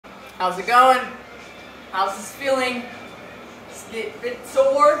How's it going? How's this feeling? Is it a bit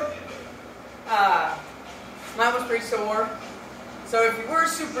sore? Mine was pretty sore. So if you were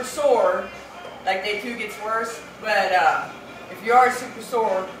super sore, like day 2 gets worse, but if you are super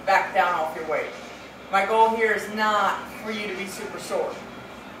sore, back down off your weight. My goal here is not for you to be super sore.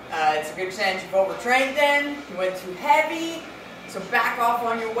 It's a good chance you've overtrained then, you went too heavy, so back off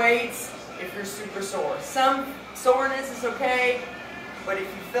on your weights if you're super sore. Some soreness is okay, but if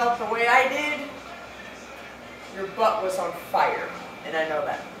you felt the way I did, your butt was on fire, and I know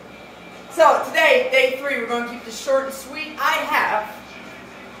that. So today, day 3, we're going to keep this short and sweet. I have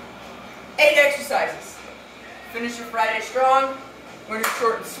 8 exercises. Finish your Friday strong, we're going to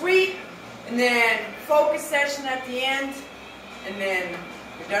short and sweet, and then focus session at the end, and then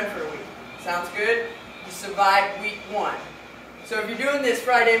you're done for a week. Sounds good? You survived week 1. So if you're doing this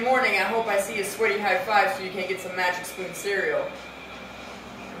Friday morning, I hope I see a sweaty high five so you can get some Magic Spoon cereal.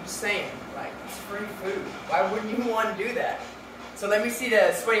 I'm just saying, like, it's free food. Why wouldn't you want to do that? So let me see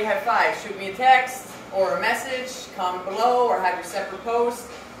the sweaty high five. Shoot me a text or a message, comment below, or have your separate post.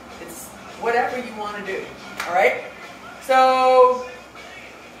 It's whatever you want to do. Alright? So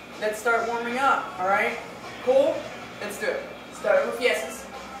let's start warming up. Alright? Cool? Let's do it. Start with yeses.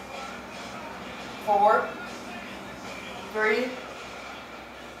 4, 3,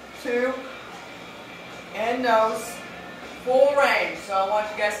 2, and nose. Full range. So I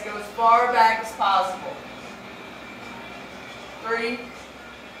want you guys to go as far back as possible. 3,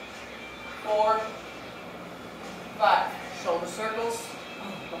 4, 5. Shoulder circles.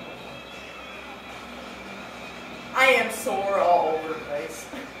 I am sore all over the place.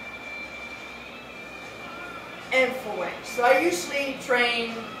 And full range. So I usually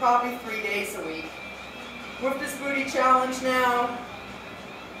train probably 3 days a week. With this booty challenge now,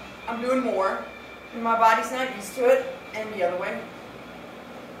 I'm doing more. And my body's not used to it. And the other way.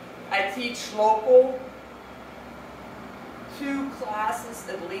 I teach local 2 classes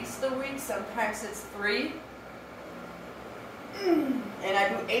at least a week. Sometimes it's 3. And I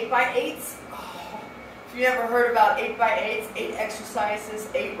do 8x8s. Oh, if you ever heard about 8x8s, 8 exercises,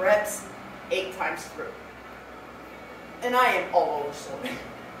 8 reps, 8 times through. And I am all over sore.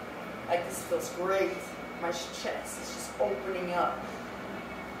 Like, this feels great. My chest is just opening up.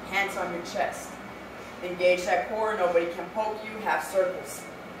 Hands on your chest. Engage that core. Nobody can poke you. Half circles.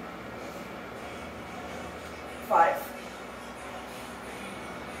 5,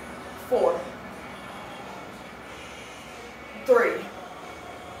 4, 3,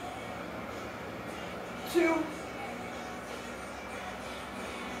 2.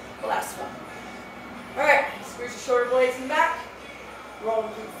 Last one. Alright, squeeze your shoulder blades in back. Roll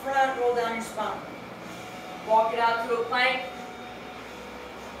them to the front, roll down your spine. Walk it out to a plank.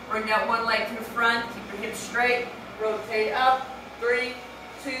 Bring that one leg to the front, keep your hips straight. Rotate up. 3,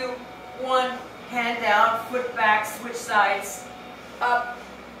 2, 1. Hand down, foot back, switch sides. Up.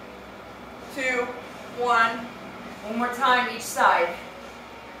 2, 1. One more time each side.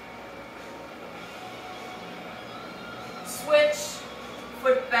 Switch.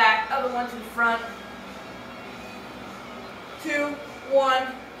 Foot back, other one to the front. 2, 1,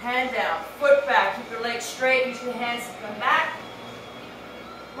 hand down, foot back, keep your legs straight, use your hands to come back.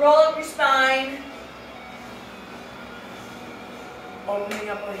 Roll up your spine. Opening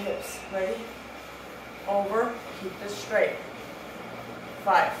up our hips. Ready? Over, keep this straight.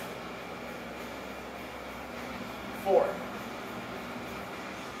 5, 4,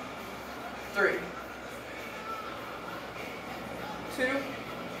 3, 2,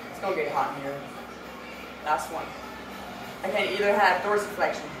 it's gonna get hot in here. Last one. I can either have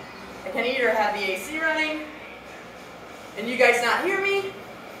dorsiflexion. I can either have the AC running and you guys not hear me,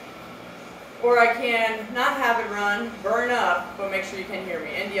 or I can not have it run, burn up, but make sure you can hear me.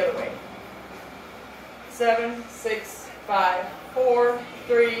 And the other way. 7, 6, 5, 4,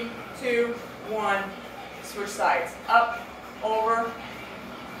 3, 2, 1. Switch sides. Up, over,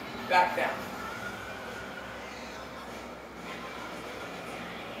 back down.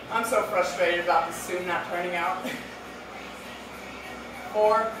 I'm so frustrated about this Zoom not turning out.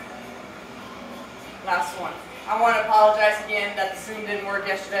 4. Last one. I want to apologize again that the Zoom didn't work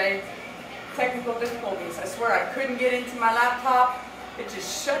yesterday. Technical difficulties. I swear I couldn't get into my laptop. It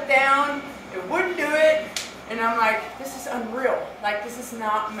just shut down. It wouldn't do it. And I'm like, this is unreal. Like, this is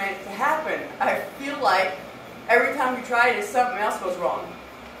not meant to happen. I feel like every time you try it, something else goes wrong.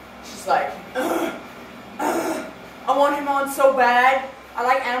 She's like, I want him on so bad. I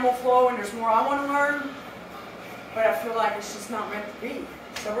like animal flow and there's more I want to learn. But I feel like it's just not meant to be.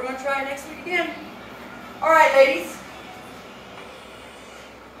 So we're going to try it next week again. Alright, ladies.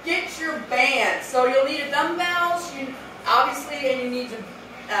 Get your band. So you'll need a dumbbells, obviously, and you need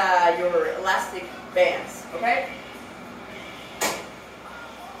your elastic bands, okay?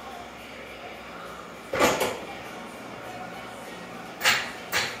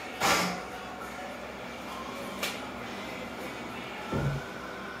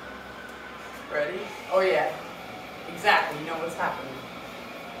 Ready? Oh yeah, exactly, you know what's happening.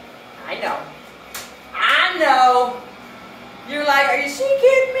 I know. I know. You're like, are she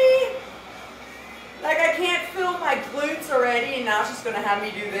kidding me? Like I can't feel my glutes already and now she's gonna have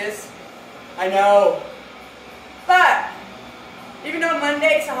me do this. I know. But, even though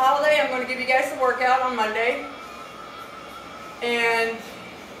Monday's a holiday, I'm gonna give you guys a workout on Monday. And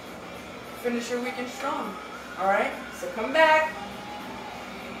finish your weekend strong. Alright? So come back.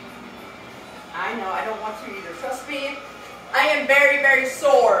 I know, I don't want to either. Trust me, I am very, very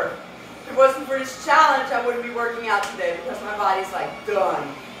sore. If it wasn't for this challenge, I wouldn't be working out today because my body's like done.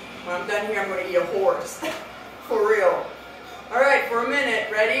 When I'm done here, I'm going to eat a horse. For real. Alright, for a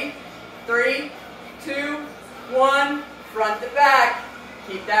minute. Ready? 3, 2, 1. Front to back.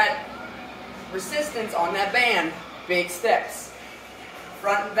 Keep that resistance on that band. Big steps.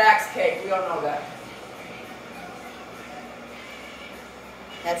 Front and back's cake. We all know that.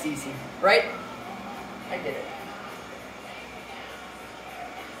 That's easy, right? I did it.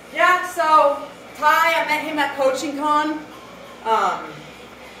 Yeah, so Ty, I met him at Coaching Con.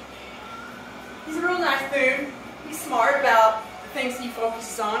 He's a real nice dude. He's smart about the things he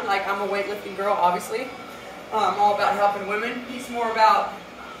focuses on. Like, I'm a weightlifting girl, obviously. I'm all about helping women. He's more about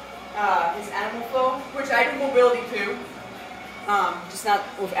his animal flow, which I do mobility too. Just not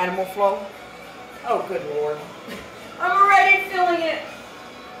with animal flow. Oh, good Lord. I'm already feeling it.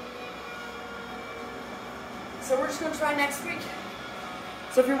 So we're just going to try next week.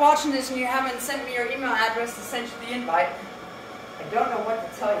 So if you're watching this and you haven't sent me your email address to send you the invite, I don't know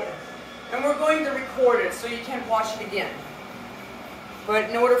what to tell you. And we're going to record it so you can watch it again. But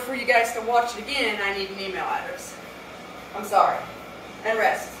in order for you guys to watch it again, I need an email address. I'm sorry. And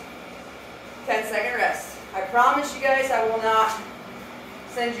rest. 10-second rest. I promise you guys I will not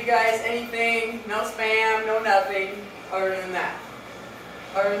send you guys anything, no spam, no nothing, other than that.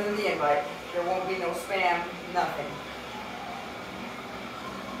 Other than the invite. There won't be no spam, nothing.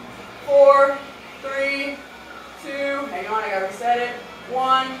 4, 3, 2, hang on, I gotta reset it.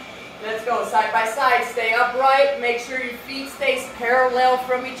 1, let's go. Side by side, stay upright. Make sure your feet stay parallel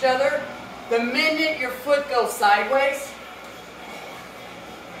from each other. The minute your foot goes sideways,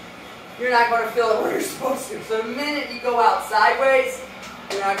 you're not going to feel it where you're supposed to. So the minute you go out sideways,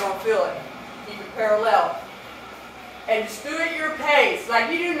 you're not going to feel it. Keep it parallel. And just do it your pace.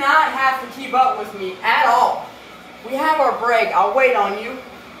 Like, you do not have to keep up with me at all. We have our break. I'll wait on you.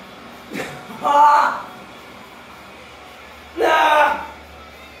 Ah! Nah!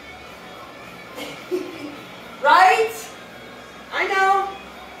 Right? I know.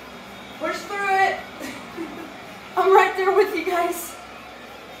 Push through it. I'm right there with you guys.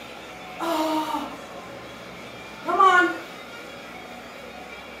 Oh. Come on.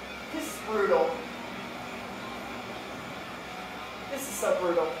 This is brutal. This is so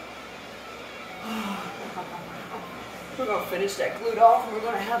brutal. We're going to finish that glute off and we're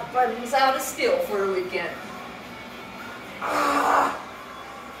going to have buttons out of steel for the weekend. Ah.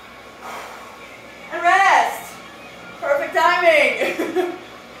 And rest. Perfect timing.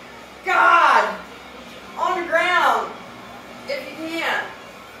 God. On the ground. If you can.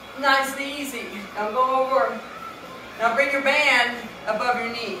 Nice and easy. Now go over. Now bring your band above your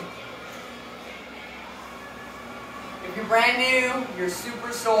knee. If you're brand new, you're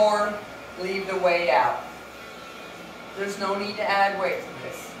super sore, leave the weight out. There's no need to add weight to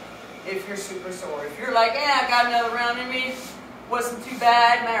this if you're super sore. If you're like, I got another round in me, wasn't too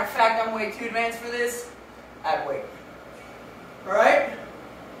bad, matter of fact, I'm way too advanced for this, add weight. Alright?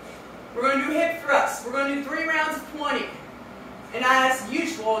 We're going to do hip thrusts. We're going to do 3 rounds of 20. And as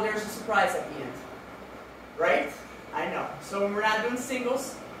usual, there's a surprise at the end. Right? I know. So when we're not doing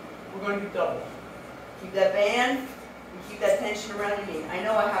singles, we're going to do double. Keep that band, and keep that tension around your knee. I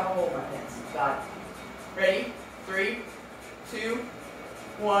know I have a hole in my pants. Got it. Ready? 3, 2,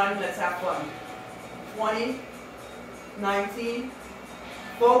 1. Let's have fun. 20, 19.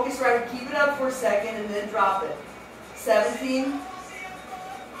 Focus right. Keep it up for a second and then drop it. 17,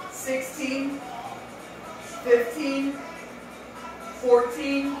 16, 15,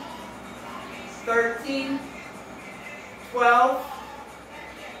 14, 13, 12,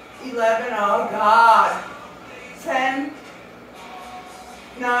 11, oh God, 10,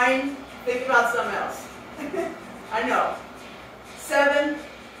 9, think about something else. I know. 7,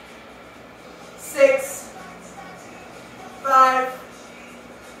 6, 5,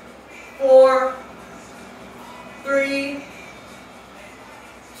 4, 3,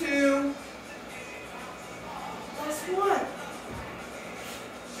 2, last one.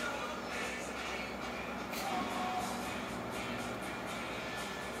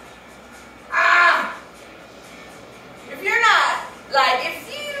 If you're not, like, if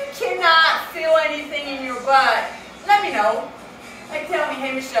you cannot feel anything in your butt, let me know. Like, tell me,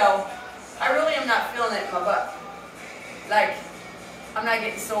 hey Michelle, I really am not feeling it in my butt. Like, I'm not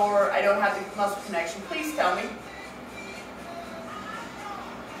getting sore, I don't have the muscle connection. Please tell me.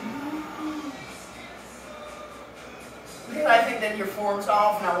 Because I think that your form's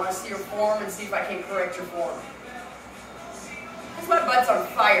off and I want to see your form and see if I can correct your form. Because my butt's on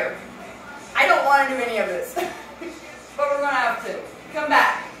fire. I don't want to do any of this. But we're going to have to. Come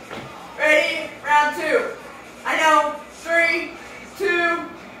back. Ready? Round 2. I know. 3, 2,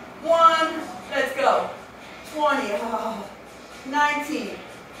 1. Let's go. 20. Oh. 19.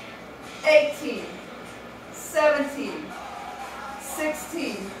 18. 17.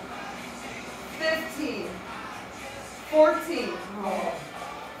 16. 15. 14. Oh.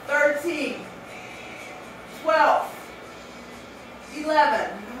 13. 12.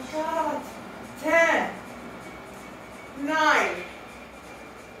 11. Oh God. 10. 9,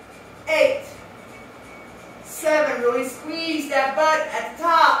 8, 7, really squeeze that butt at the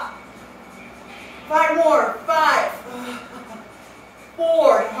top. 5 more, 5,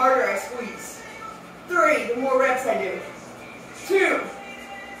 4, the harder I squeeze. 3, the more reps I do. 2,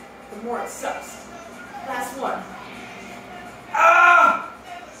 the more it sucks. Last one. Ah!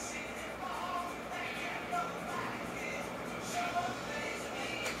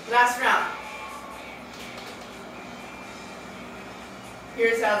 Last round.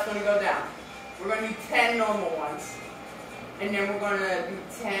 Here's how it's going to go down. We're going to do 10 normal ones. And then we're going to do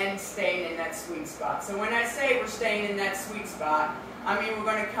 10 staying in that sweet spot. So when I say we're staying in that sweet spot, I mean we're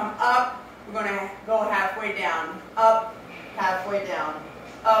going to come up, we're going to go halfway down, up, halfway down,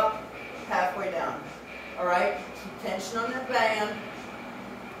 up, halfway down. Alright? Keep tension on that band.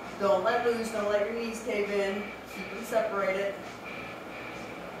 Don't let loose, don't let your knees cave in. Keep them separated.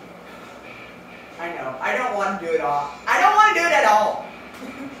 I know. I don't want to do it all. I don't want to do it at all.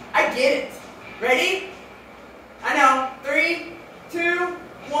 I get it. Ready? I know. 3, 2,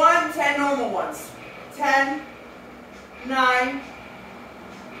 1. 10 normal ones. 10, 9,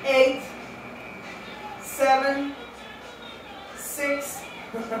 8, 7, 6,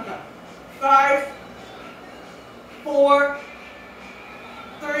 5, 4,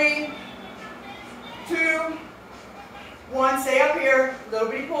 3, 2, 1. Stay up here. Little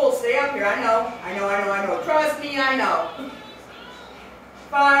bitty pull. Stay up here. I know. I know. I know. I know. Trust me. I know.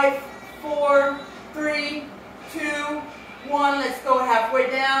 5, 4, 3, 2, 1. Let's go halfway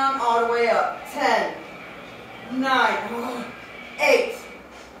down, all the way up. 10, 9, 8,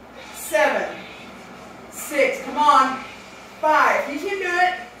 7, 6. Come on. 5. You can do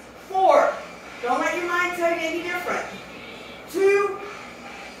it. 4. Don't let your mind tell you any different. 2.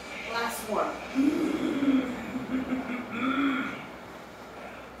 Last one.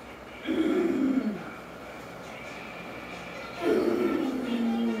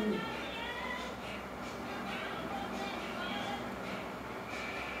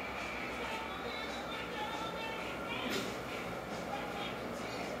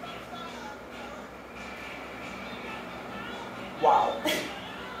 Wow.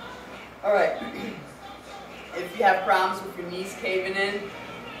 All right. If you have problems with your knees caving in,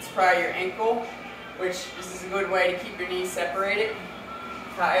 it's probably your ankle, which this is a good way to keep your knees separated.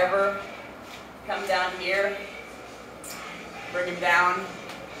 However, come down here, bring them down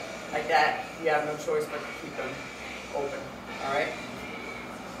like that. You have no choice but to keep them open. All right.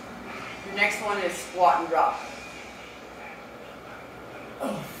 Your next one is squat and drop.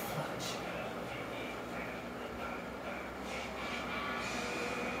 Oh, fudge.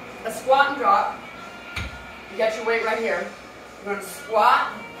 A squat and drop. You got your weight right here. You're going to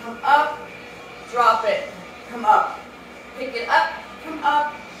squat, come up, drop it, come up. Pick it up, come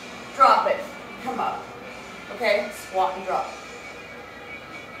up, drop it, come up. Okay? Squat and drop.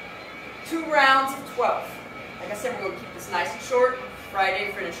 2 rounds of 12. Like I said, we're going to keep this nice and short.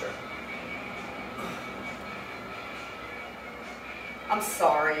 Friday finisher. I'm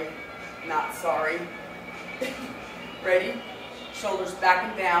sorry. Not sorry. Ready? Shoulders back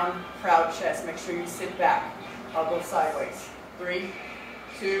and down, proud chest. Make sure you sit back. I'll go sideways. 3,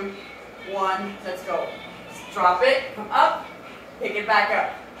 2, 1. Let's go. Drop it. Come up. Pick it back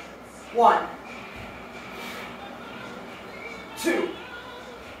up. 1, 2,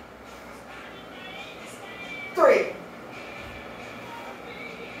 3,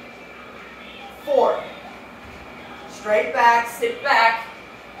 4. Straight back. Sit back.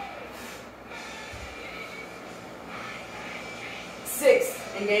 6.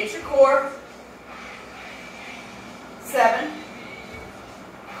 And Engage your core. 7,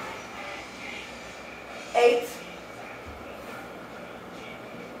 8,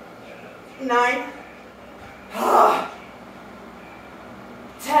 9,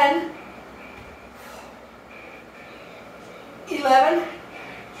 10, 11.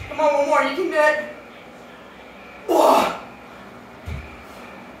 Come on, one more. You can do it.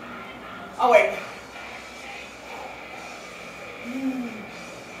 Oh, wait.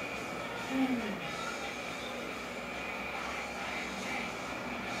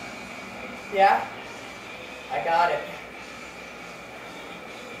 Yeah, I got it.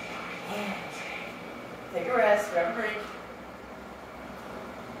 Take a rest, grab a drink.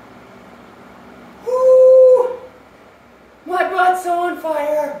 Woo! My butt's so on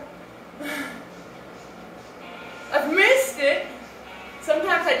fire. I've missed it.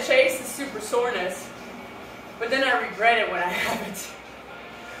 Sometimes I chase the super soreness, but then I regret it when I haven't.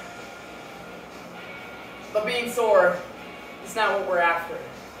 But being sore is not what we're after.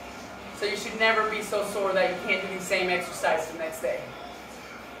 So you should never be so sore that you can't do the same exercise the next day.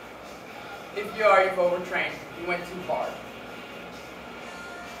 If you are, you've overtrained. You went too far.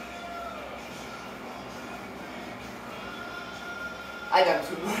 I done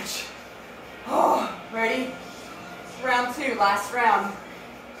too much. Oh, ready? Round 2, last round.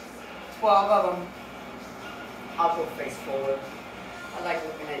 12 of them. I'll go face forward. I like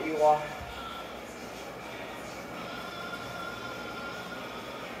looking at you all.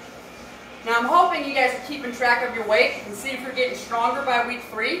 Now I'm hoping you guys are keeping track of your weight and see if you're getting stronger by week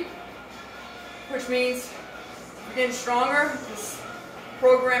 3, which means if you're getting stronger, this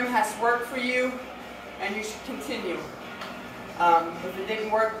program has worked for you and you should continue. If it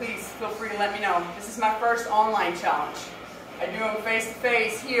didn't work, please feel free to let me know. This is my first online challenge. I do them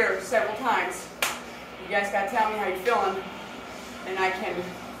face-to-face here several times. You guys got to tell me how you're feeling, and I can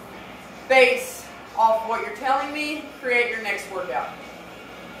base off what you're telling me, create your next workout.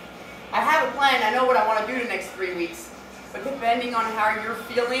 I have a plan. I know what I want to do the next 3 weeks, but depending on how you're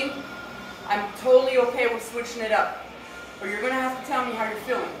feeling, I'm totally okay with switching it up. But you're going to have to tell me how you're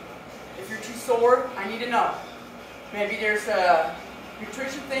feeling. If you're too sore, I need to know. Maybe there's a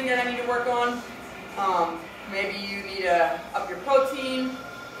nutrition thing that I need to work on. Maybe you need to up your protein,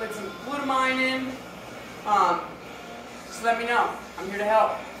 put some glutamine in. Just let me know. I'm here to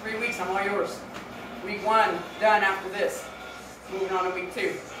help. 3 weeks, I'm all yours. Week 1, done after this. Moving on to week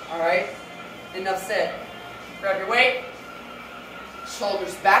 2. All right? Enough said. Grab your weight.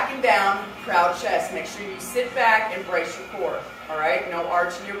 Shoulders back and down, proud chest. Make sure you sit back and brace your core. All right? No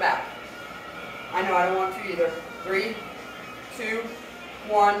arch in your back. I know I don't want to either. 3, 2,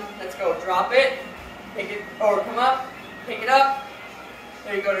 1. Let's go. Drop it. Pick it, or come up. Pick it up.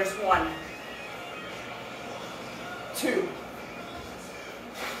 There you go. There's 1, 2,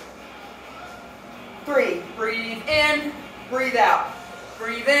 3. Breathe in. Breathe out.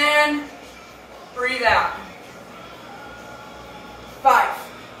 Breathe in. Breathe out. 5,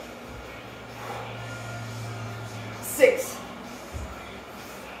 6,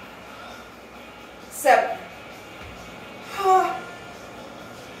 7,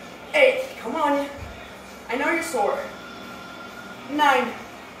 8. Come on. I know you're sore. 9.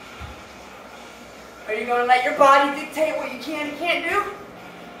 Are you going to let your body dictate what you can and can't do?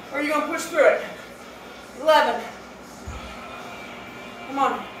 Or are you going to push through it? 11. Come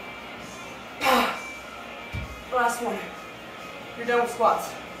on. Last one. You're done with squats.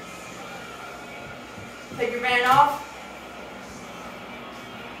 Take your band off.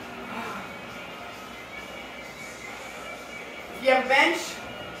 If you have a bench,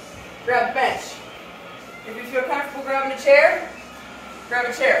 grab the bench. If you feel comfortable grabbing a chair, grab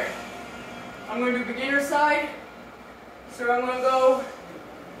a chair. I'm going to do beginner side. So I'm going to go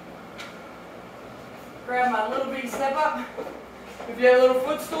grab my little bitty step up. If you have a little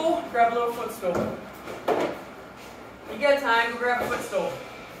footstool, grab a little footstool. You got time, go grab a footstool.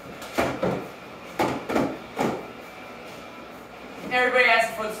 Everybody has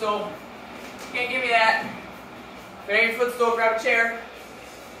a footstool. Can't give me that. If it ain't a footstool, grab a chair.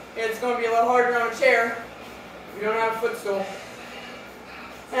 It's going to be a little harder on a chair if you don't have a footstool.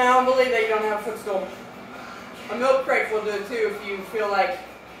 And I don't believe that you don't have a footstool. A milk crate will do it too if you feel like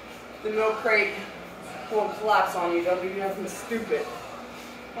the milk crate will collapse on you. Don't do nothing stupid.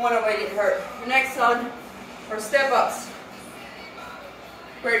 I want nobody to get hurt. The next one are step ups.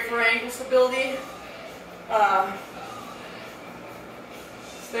 Great for ankle stability.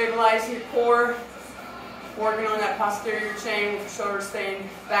 Stabilizing your core. Working on that posterior chain with your shoulders staying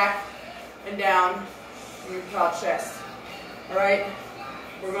back and down in your broad chest. Alright?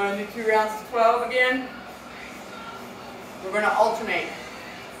 We're going to do 2 rounds of 12 again. We're going to alternate.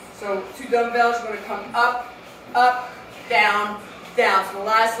 So 2 dumbbells, you're going to come up, up, down, down. So the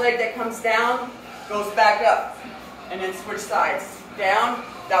last leg that comes down goes back up. And then switch sides. Down,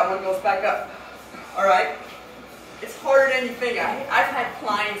 that one goes back up. Alright? It's harder than you think. I've had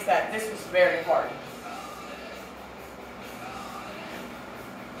clients that this was very hard.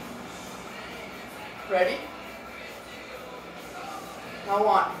 Ready? Now I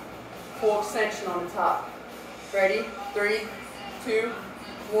want full extension on the top. Ready? 3, 2,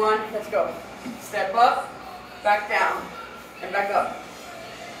 1, let's go. Step up, back down, and back up.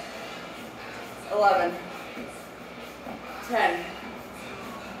 11, 10,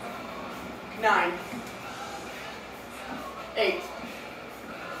 9, 8,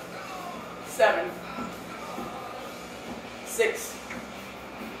 7, 6,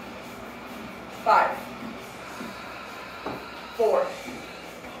 5, 4,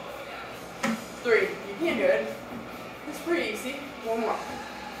 3. You can do it. It's pretty easy. One more.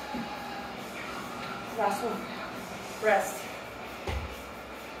 Last one. Rest.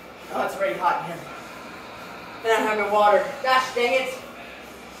 Oh, it's already hot in here. Then I have no water. Gosh dang it.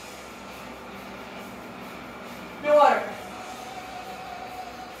 No water.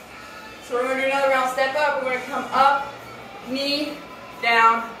 So we're going to do another round. Step up. We're going to come up, knee,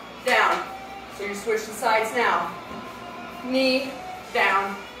 down, down. So you switch the sides now. Knee,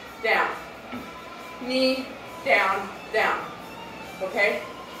 down, down. Knee, down, down. Okay?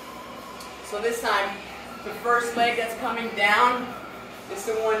 So this time, the first leg that's coming down is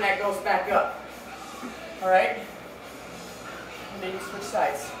the one that goes back up. Alright? And then you switch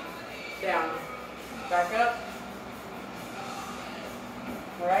sides. Down. Back up.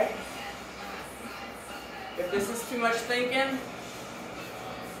 Alright? If this is too much thinking,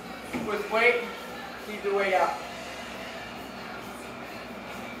 with weight, leave the weight out.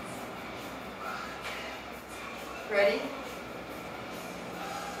 Ready?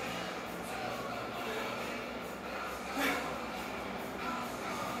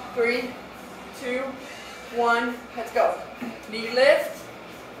 Three, 2, 1, let's go. Knee lift,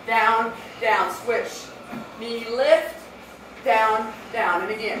 down, down, switch. Knee lift, down, down,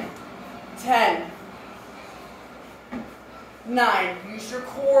 and again. 10, 9, use your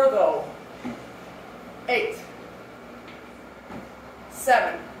core though. 8,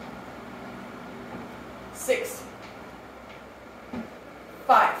 7, 6,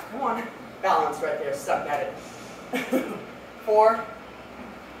 5, come on, balance right there, suck at it. 4,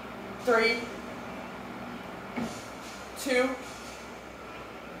 3, 2,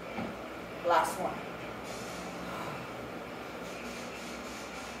 last one.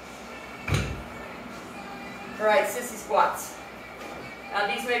 All right, sissy squats. Now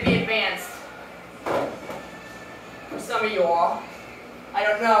these may be advanced for some of you all. I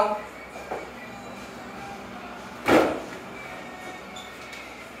don't know.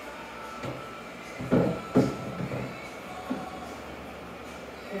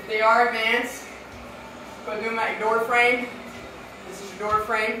 If they are advanced, go do my door frame. This is your door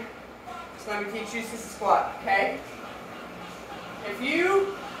frame. So let me teach you sissy squat, okay? If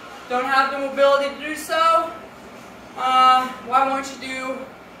you don't have the mobility to do so, why won't you do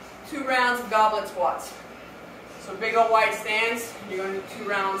 2 rounds of goblet squats? So big old wide stands, you're going to do 2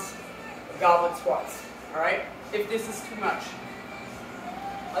 rounds of goblet squats, alright? If this is too much.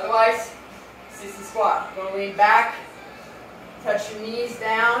 Otherwise, sissy squat. You're going to lean back, touch your knees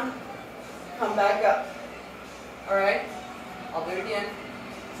down, come back up. Alright? I'll do it again.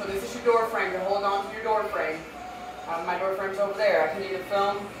 So this is your door frame. You're holding on to your door frame. My door frame's over there. I can either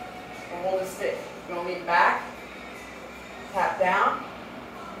film or hold a stick. You're going to lean back, tap down,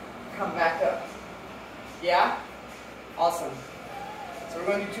 come back up. Yeah? Awesome. So we're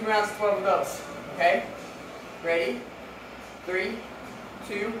going to do 2 rounds of 12 of those. Okay? Ready? 3,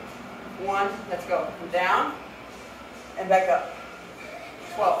 2, 1, let's go. Come down and back up.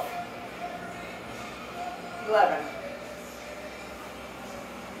 12. 11.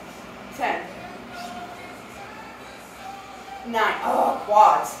 10. 9. Oh,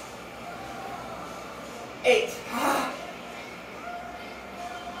 quads. 8.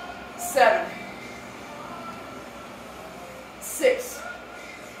 7. 6.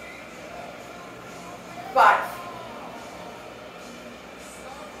 5.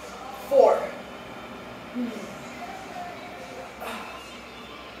 4.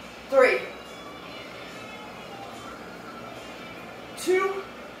 3. 2.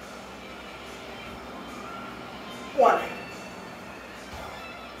 1.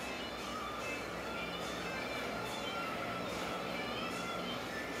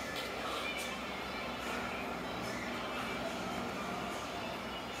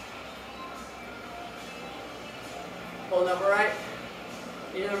 Hold number right.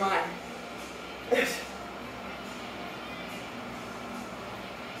 Neither am I.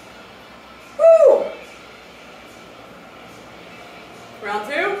 Woo! Round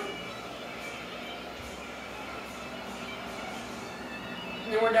 2.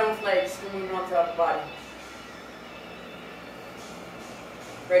 And then we're done with legs. We're moving on to upper body.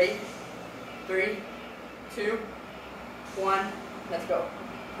 Ready? 3, 2, 1. Let's go.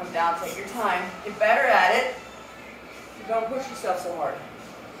 Come down, take your time. Get better at it. Don't push yourself so hard.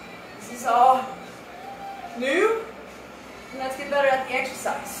 This is all new, and let's get better at the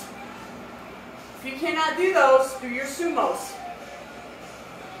exercise. If you cannot do those, do your sumos.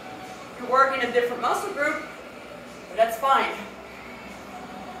 You're working a different muscle group, but that's fine.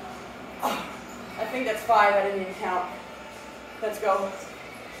 Oh, I think that's 5. I didn't even count. Let's go.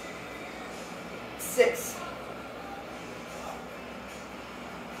 6,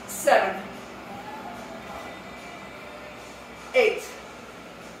 7, 8,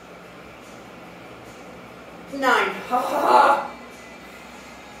 9,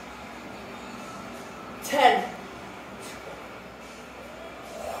 10.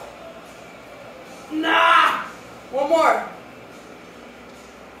 Nah! One more.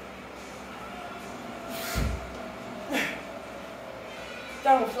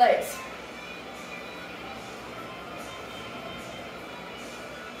 Done with legs.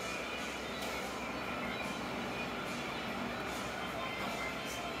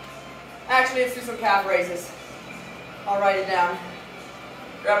 Actually, let's do some calf raises. I'll write it down.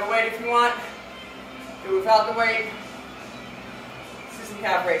 Grab a weight if you want. Do it without the weight. Let's do some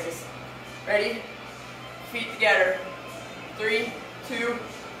calf raises. Ready? Feet together. 3, 2,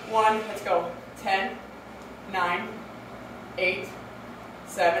 1. Let's go. 10, 9, 8,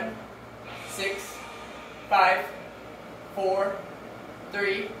 7, 6, 5, 4,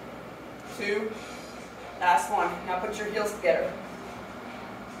 3, 2. Last one. Now put your heels together.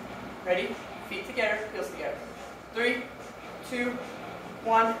 Ready? Feet together, heels together. 3, 2,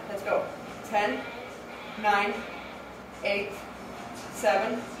 1. Let's go. 10, 9, 8,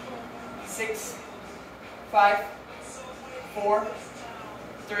 7, 6, 5, 4,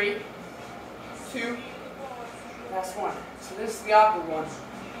 3, 2. Last one. So this is the awkward one.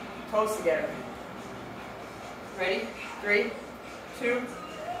 Toes together. Ready? 3, 2,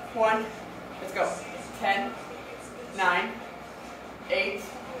 1. Let's go. 10, 9, 8,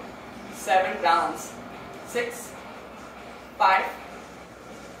 7, balance. 6, 5,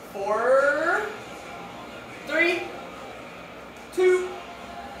 4, 3, 2.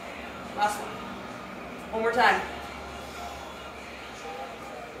 Last one. One more time.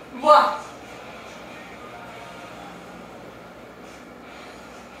 Mwah.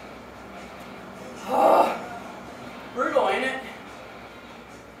 Oh, brutal, ain't it?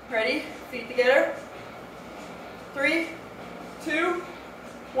 Ready? Feet together. 3, 2,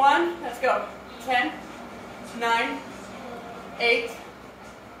 1. Let's go. 10, 9, 8,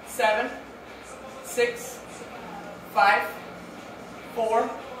 7, 6, 5, 4,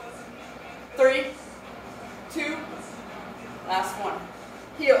 3, 2. Last one.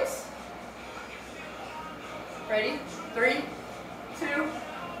 Heels. Ready? 3, 2,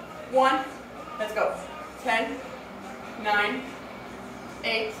 1. Let's go. 10, 9,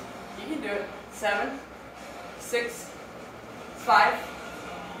 8. You can do it. 7, 6, 5,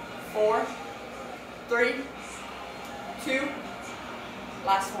 4, 3, 2.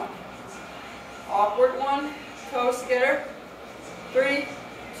 Last one. Awkward one. Toes together. 3,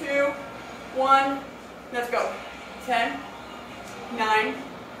 2, 1. Let's go. 10, 9,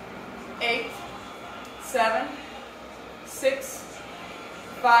 8, 7, 6,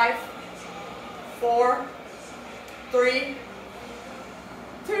 5, 4, 3,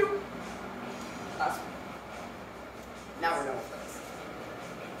 2. Last one. Now we're done with this.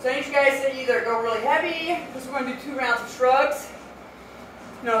 So I need you guys to either go really heavy, because we're going to do 2 rounds of shrugs.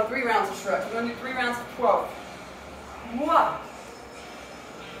 No, 3 rounds of shrugs. We're going to do 3 rounds of 12. Mwah!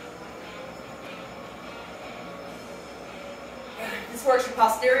 This works your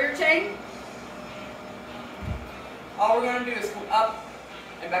posterior chain. All we're going to do is come up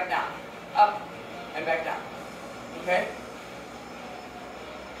and back down. Up and back down. Okay?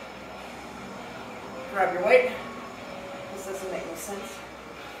 Grab your weight. This doesn't make any sense.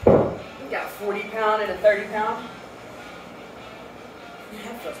 We got a 40-pound and a 30-pound. Yeah,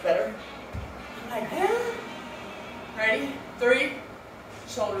 that feels better. Like that. Ready? 3.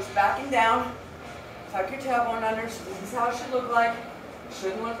 Shoulders back and down. Tuck your tailbone under. So this is how it should look like. It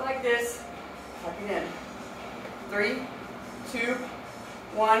shouldn't look like this. Tuck it in. 3, 2,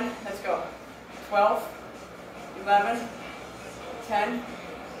 1. Let's go. 12, 11, 10,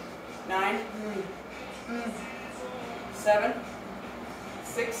 9, 7,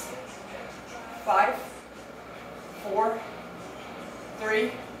 6, 5, 4,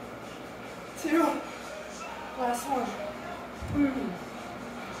 3, 2, last one.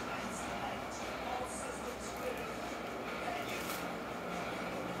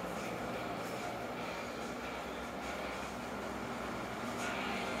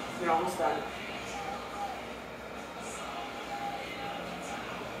 You're almost done.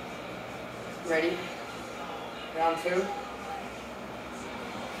 Ready? Round 2.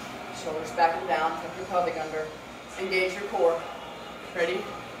 Shoulders back and down. Tuck your pelvic under. Engage your core. Ready?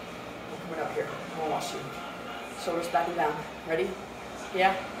 We're coming up here. I'm going to wash you. Shoulders back and down. Ready?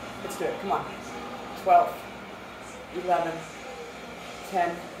 Yeah? Let's do it. Come on. 12, 11,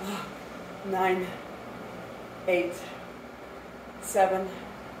 10, 9, 8, 7,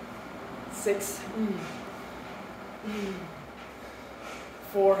 6,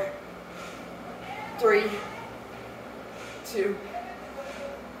 4, 3, 2,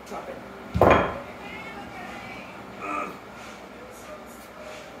 drop it.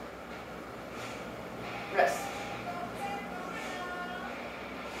 Rest.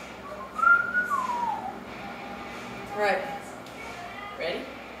 All right. Ready?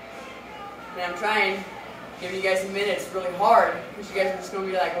 And I'm trying, giving you guys a minute. It's really hard because you guys are just going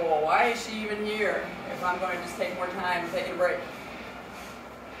to be like, well, why is she even here if I'm going to just take more time taking a break?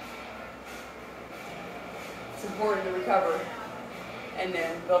 It's important to recover and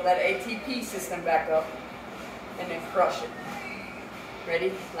then build that ATP system back up and then crush it.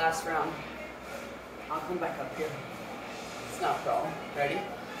 Ready? Last round. I'll come back up here. Snout crawl. Ready?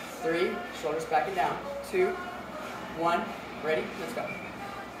 3, shoulders back and down. 2, 1, ready? Let's go.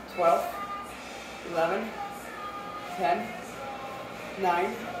 12, 11, 10,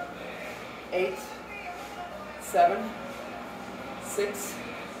 9, 8, 7, 6,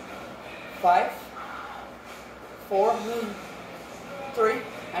 5, 4, 3,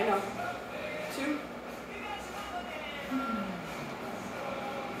 I know, 2,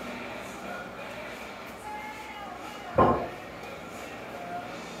 all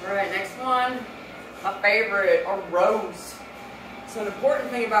right, next one, my favorite are rows. So an important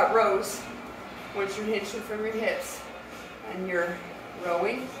thing about rows, once you're hinging from your hips and you're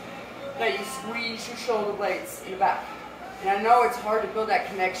rowing, that you squeeze your shoulder blades in the back. And I know it's hard to build that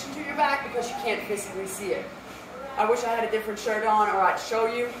connection to your back because you can't physically see it. I wish I had a different shirt on or I'd show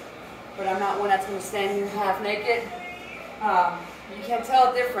you, but I'm not one that's going to stand here half naked. You can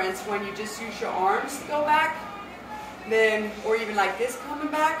tell a difference when you just use your arms to go back, then, or even like this coming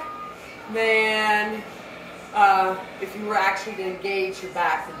back, than if you were actually to engage your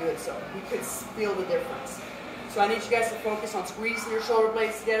back to do it so. You could feel the difference. So I need you guys to focus on squeezing your shoulder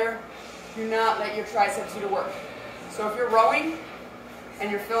blades together. Do not let your triceps do the work. So if you're rowing and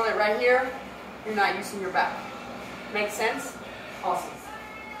you're feeling it right here, you're not using your back. Make sense? Awesome.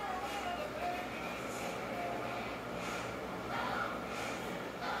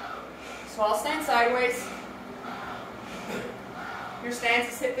 So I'll stand sideways. Your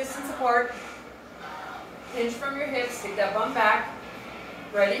stance is hip distance apart. Hinge from your hips. Take that bum back.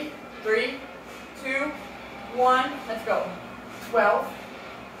 Ready? 3, 2, 1. Let's go. 12,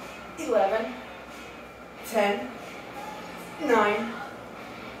 11, 10, 9,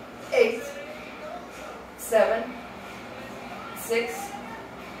 8, 7, 6,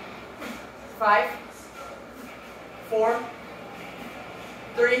 5, 4,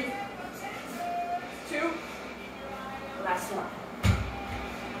 3, 2, last one.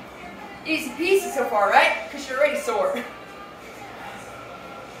 Easy peasy so far, right? Because you're already sore.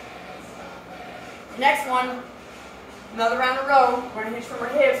 Next one, another round of row. We're going to hinge from our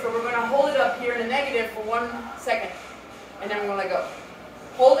hips, but we're going to hold it up here in a negative for 1 second. And then we're going to let go.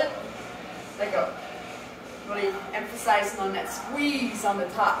 Hold it, let go. Really emphasizing on that squeeze on the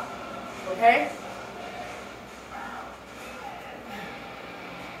top. Okay?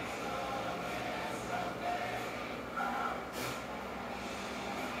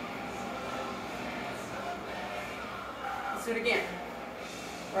 Let's do it again.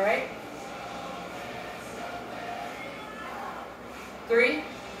 All right? 3,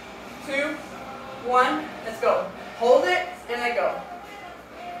 2, 1, let's go. Hold it and let go.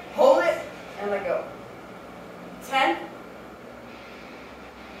 Hold it and let go. 10,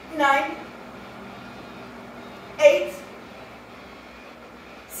 9, 8,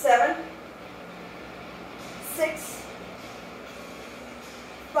 7, 6,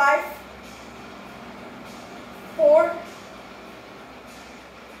 5, 4,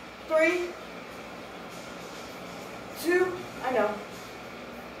 3, 2, I know.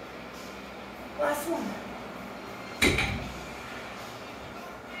 Last one.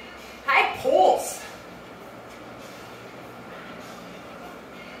 High pulse.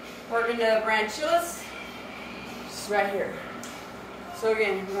 Working the branchioles, just right here. So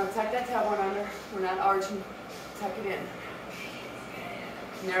again, we're gonna tuck that tailbone under. We're not arching, tuck it in.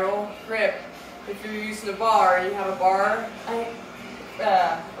 Narrow grip. If you're using a bar and you have a bar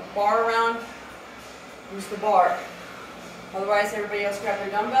around, use the bar. Otherwise, everybody else grab their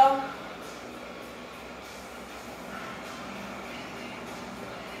dumbbell.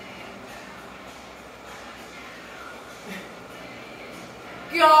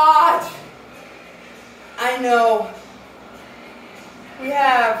 God, I know. We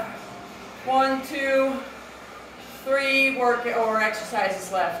have 1, 2, 3 work or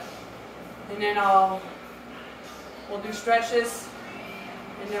exercises left, and then we'll do stretches,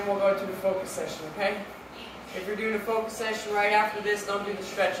 and then we'll go to the focus session. Okay? If you're doing a focus session right after this, don't do the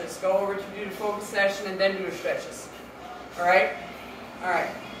stretches. Go over to do the focus session and then do the stretches. All right? All right.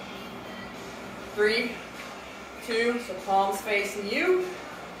 3, 2, so palms facing you.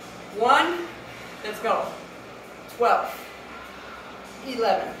 1, let's go. 12,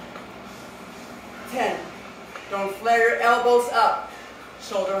 11, 10. Don't flare your elbows up.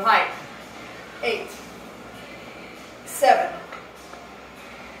 Shoulder height. 8, 7,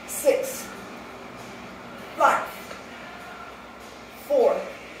 6, 5, 4,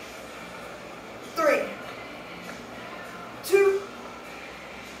 3, 2.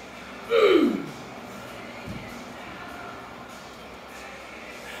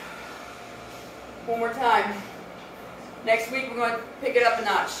 One more time. Next week we're going to pick it up a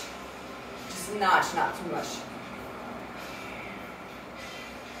notch. Just a notch, not too much.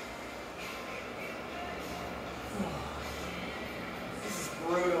 This is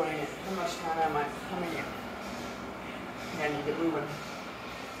brutal, ain't it? How much time am I coming in? I need to get moving.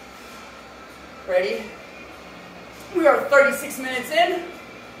 Ready? We are 36 minutes in.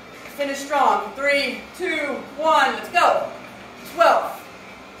 Finish strong. 3, 2, 1, let's go. 12,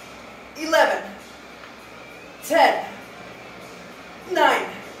 11, 10, 9,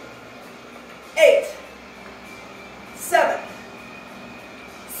 8, 7,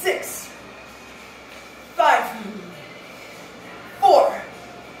 6, 5, 4,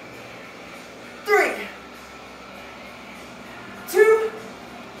 3, 2,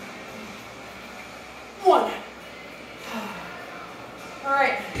 1. All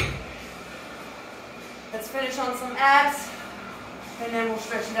right. Let's finish on some abs, and then we'll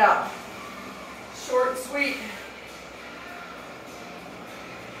stretch it out. Short and sweet.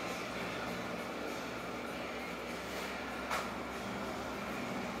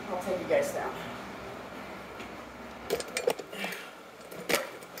 I'll take you guys down.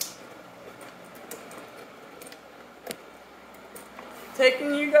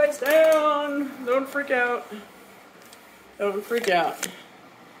 Taking you guys down. Don't freak out. Don't freak out.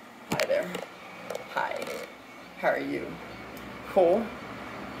 Hi there. Hi. How are you? Cool.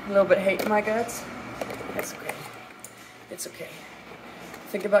 A little bit hate in my guts. That's okay. It's okay.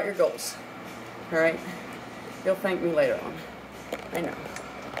 Think about your goals. All right? You'll thank me later on. I know.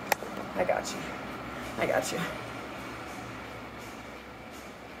 I got you. I got you.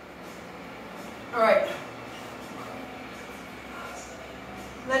 All right.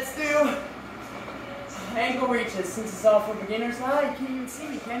 Let's do ankle reaches. Since it's all for beginners now, you can't even see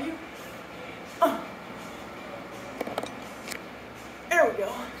me, can you? There we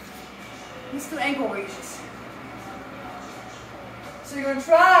go. Let's do ankle reaches. So you're going to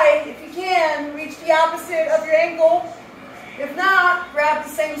try, if you can, reach the opposite of your ankle. If not, grab the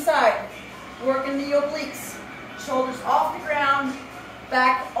same side. Working the obliques. Shoulders off the ground,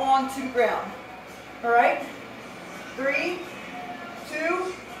 back onto the ground. All right? 3,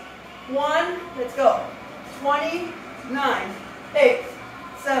 2, 1, let's go. 20, 9, 8,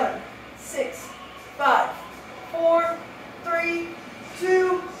 7, 6, 5, 4, 3,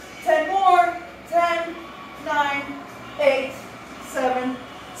 2, 10 more. 10, 9, 8, 7,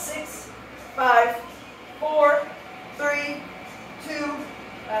 6, 5, 4, 3, 2,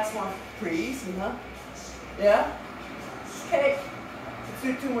 last one. Pretty easy, huh? Yeah? Okay. Let's do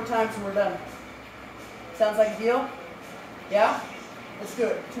it 2 more times and we're done. Sounds like a deal? Yeah? Let's do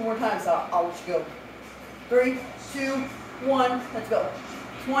it. 2 more times. I'll let you go. 3, 2, 1. Let's go.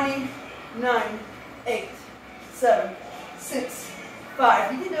 20, 9, 8, 7, 6,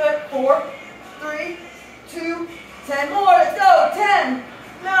 5. You can do it. 4, 3, 2, 10 more. Let's go. 10,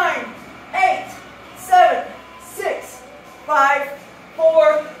 9, 8, 7, 6, 5,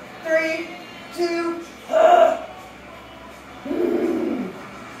 4, 3, 2.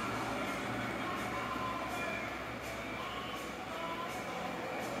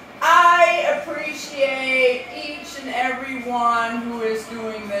 I appreciate each and every one who is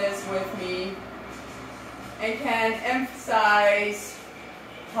doing this with me and can emphasize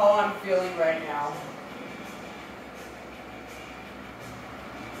how I'm feeling right now.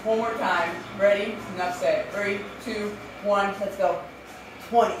 One more time. Ready? Enough said. 3, 2, 1. Let's go.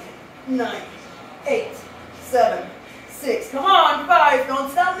 20, 9, 8, 7, 6. Come on. 5.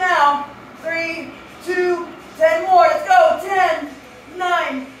 Don't stop now. 3, 2, 10 more. Let's go. 10,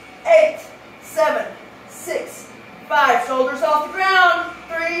 9, 8, 7, 6, 5. Shoulders off the ground.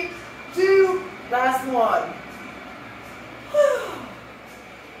 3, 2. Last one.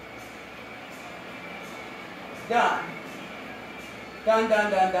 Done. Done, done,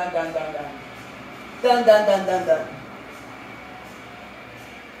 done, done, done, done, done. Done, done, done, done, done.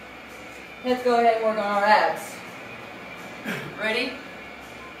 Let's go ahead and work on our abs. Ready?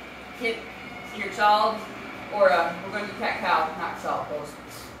 Hit your child, or we're going to do cat-cow, not child pose.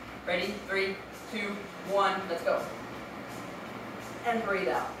 Ready? 3, 2, 1, let's go. And breathe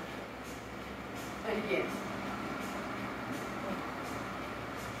out. And again.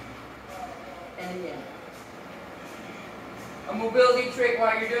 And again. A mobility trick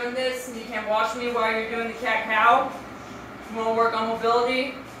while you're doing this, and you can watch me while you're doing the cat-cow. If you want to work on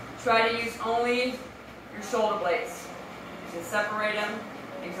mobility, try to use only your shoulder blades. Just separate them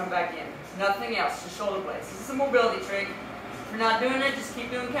and come back in. Nothing else, just shoulder blades. This is a mobility trick. If you're not doing it, just keep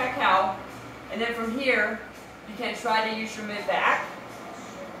doing cat-cow. And then from here, you can try to use your mid-back.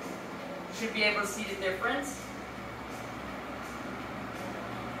 You should be able to see the difference.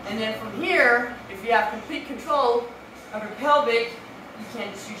 And then from here, if you have complete control of your pelvic, you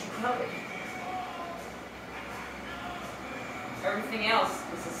can just use your pelvic. Everything else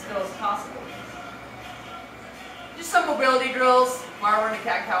is as still as possible. Just some mobility drills while we're in a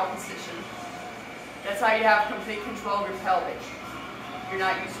cat-cow position. That's how you have complete control of your pelvic. You're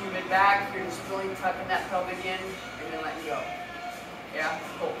not using your mid-back, you're just really tucking that pelvic in and then letting go. Yeah,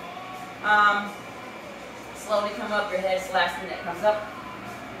 cool. Slowly come up, your head's the last thing that comes up.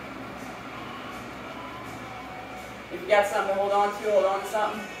 If you got something to hold on to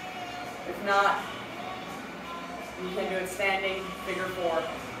something. If not, you can do it standing, figure 4.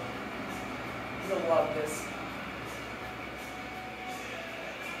 You'll love this.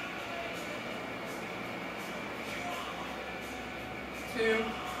 Two,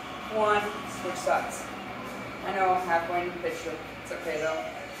 1, switch sides. I know I'm halfway in the picture. It's okay though.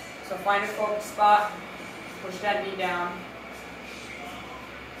 So find a focus spot, push that knee down.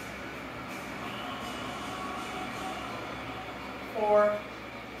 Four,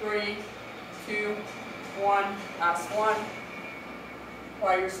 3, 2, 1, last one.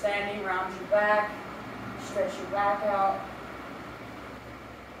 While you're standing, round your back, stretch your back out.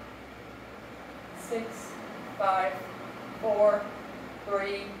 6, 5, 4,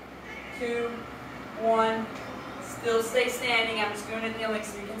 3, 2, 1. Still stay standing. I'm just doing it kneeling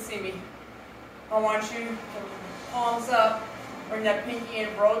so you can see me. I want you to palms up, bring that pinky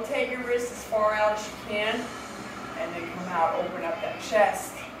in, rotate your wrist as far out as you can. And then come out, open up that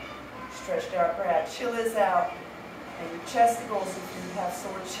chest. Stretch the upper abs, chill this out. And your chesticles, if you have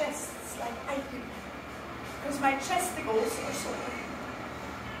sore chests, like I do. Because my chesticles are sore.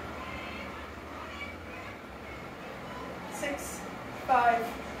 6, 5,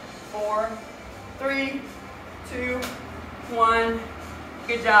 4, 3, 2, 1.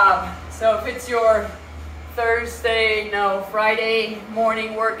 Good job. So if it's your Friday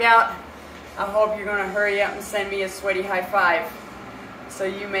morning workout, I hope you're going to hurry up and send me a sweaty high five so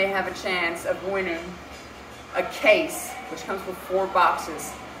you may have a chance of winning a case, which comes with 4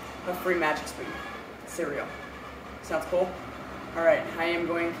 boxes of free Magic Spoon cereal. Sounds cool? All right, I am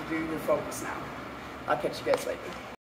going to do your focus now. I'll catch you guys later.